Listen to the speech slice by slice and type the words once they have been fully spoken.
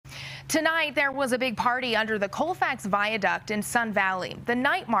Tonight, there was a big party under the Colfax Viaduct in Sun Valley. The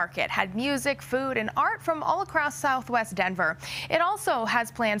night market had music, food, and art from all across southwest Denver. It also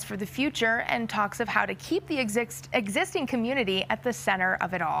has plans for the future and talks of how to keep the existing community at the center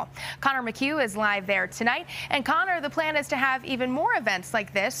of it all. Connor McHugh is live there tonight. And Connor, the plan is to have even more events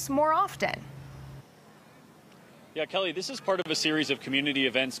like this more often. Yeah, Kelly, this is part of a series of community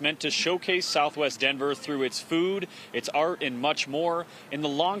events meant to showcase Southwest Denver through its food, its art, and much more. In the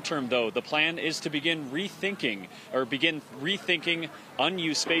long term, though, the plan is to begin rethinking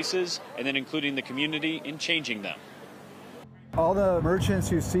unused spaces and then including the community in changing them. All the merchants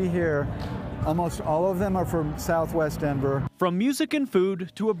you see here, almost all of them are from Southwest Denver. From music and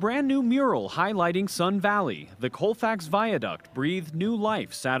food to a brand new mural highlighting Sun Valley, the Colfax Viaduct breathed new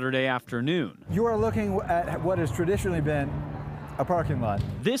life Saturday afternoon. You are looking at what has traditionally been a parking lot.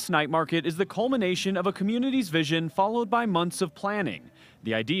 This night market is the culmination of a community's vision followed by months of planning.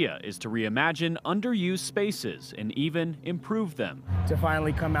 The idea is to reimagine underused spaces and even improve them. To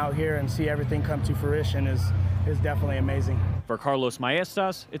finally come out here and see everything come to fruition is definitely amazing. For Carlos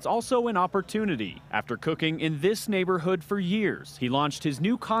Maestas, it's also an opportunity. After cooking in this neighborhood for years, he launched his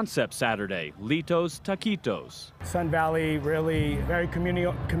new concept Saturday, Litos Taquitos. Sun Valley really very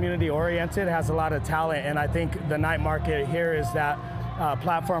community oriented, has a lot of talent, and I think the night market here is that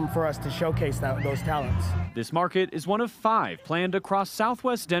platform for us to showcase those talents. This market is one of 5 planned across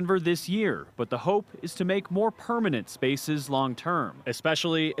Southwest Denver this year, but the hope is to make more permanent spaces long term,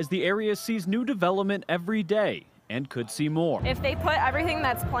 especially as the area sees new development every day and could see more. If they put everything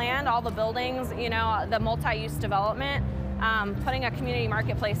that's planned, all the buildings, the multi-use development, putting a community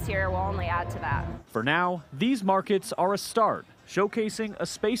marketplace here will only add to that. For now, these markets are a start, showcasing a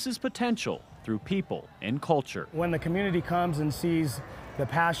space's potential through people and culture. When the community comes and sees the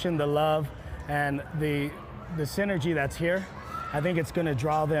passion, the love, and the synergy that's here, I think it's going to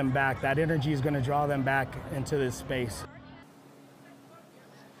draw them back. That energy is going to draw them back into this space.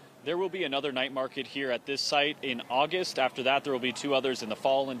 There will be another night market here at this site in August. After that, there will be 2 others in the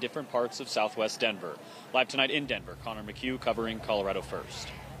fall in different parts of Southwest Denver. Live tonight in Denver, Connor McHugh covering Colorado First.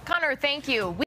 Connor, thank you.